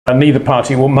Neither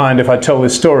party will mind if I tell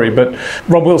this story, but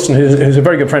Rob Wilson, who's a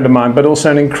very good friend of mine, but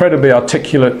also an incredibly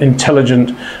articulate,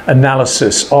 intelligent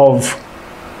analysis of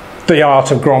the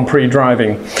art of Grand Prix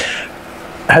driving,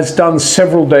 has done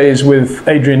several days with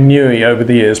Adrian Newey over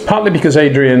the years, partly because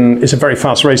Adrian is a very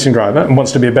fast racing driver and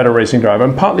wants to be a better racing driver,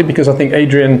 and partly because I think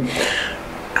Adrian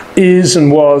is and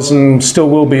was and still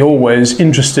will be always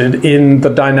interested in the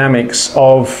dynamics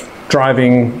of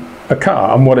driving a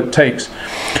car and what it takes.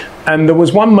 And there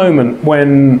was one moment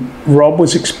when Rob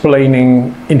was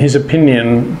explaining, in his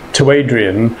opinion, to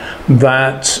Adrian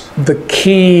that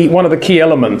one of the key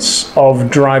elements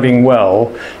of driving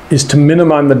well is to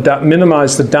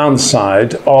minimize the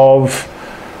downside of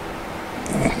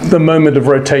the moment of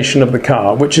rotation of the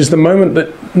car, which is the moment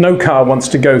that no car wants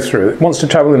to go through. It wants to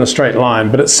travel in a straight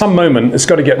line, but at some moment it's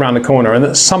got to get around the corner, and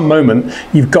at some moment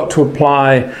you've got to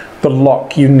apply the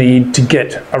lock you need to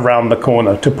get around the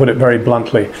corner, to put it very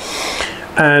bluntly.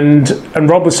 And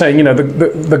Rob was saying, you know,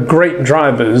 the great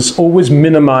drivers always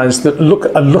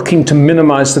are looking to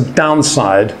minimize the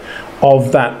downside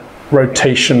of that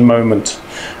rotation moment.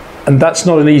 And that's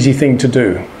not an easy thing to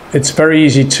do. It's very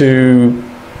easy to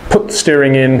put the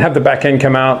steering in, have the back end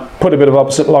come out, put a bit of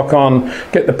opposite lock on,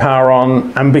 get the power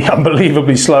on, and be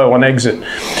unbelievably slow on exit.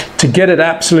 To get it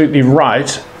absolutely right,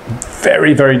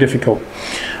 very, very difficult.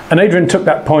 And Adrian took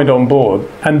that point on board.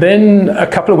 And then a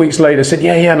couple of weeks later said,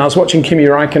 yeah, and I was watching Kimi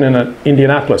Raikkonen at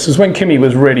Indianapolis. It was when Kimi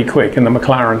was really quick in the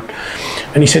McLaren.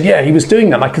 And he said, yeah, he was doing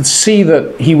that. I could see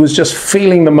that he was just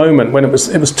feeling the moment when it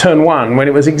was turn one, when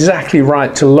it was exactly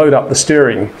right to load up the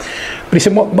steering. But he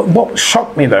said, what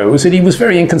shocked me though was that he was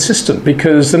very inconsistent,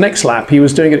 because the next lap he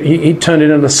was doing it, he turned it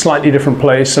in a slightly different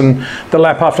place, and the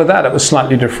lap after that it was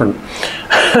slightly different.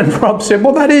 And Rob said,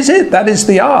 well, that is it. That is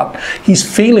the art. He's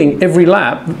feeling every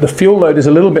lap. The fuel load is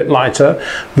a little bit lighter,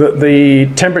 that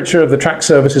the temperature of the track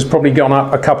surface has probably gone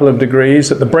up a couple of degrees,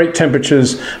 that the brake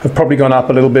temperatures have probably gone up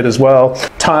a little bit as well.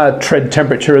 Tire tread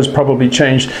temperature has probably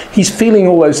changed. He's feeling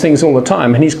all those things all the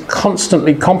time, and he's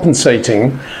constantly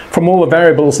compensating from all the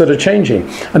variables that are changing.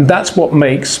 And that's what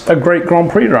makes a great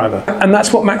Grand Prix driver. And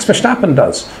that's what Max Verstappen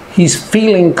does. He's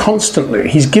feeling constantly.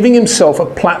 He's giving himself a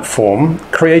platform,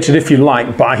 created, if you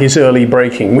like, by his early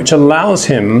braking, which allows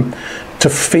him to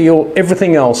feel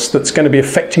everything else that's going to be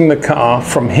affecting the car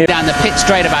from here. Down the pit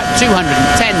straight about 210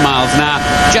 miles an hour,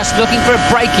 just looking for a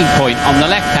braking point on the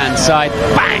left-hand side.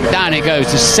 Bang, down it goes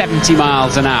to 70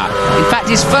 miles an hour. In fact,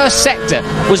 his first sector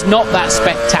was not that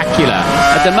spectacular.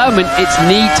 At the moment, it's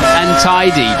neat and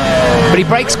tidy, but he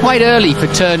brakes quite early for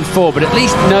turn 4, but at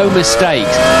least no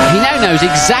mistakes. He now knows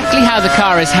exactly how the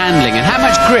car is handling and how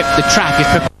much grip the track is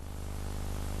prepared.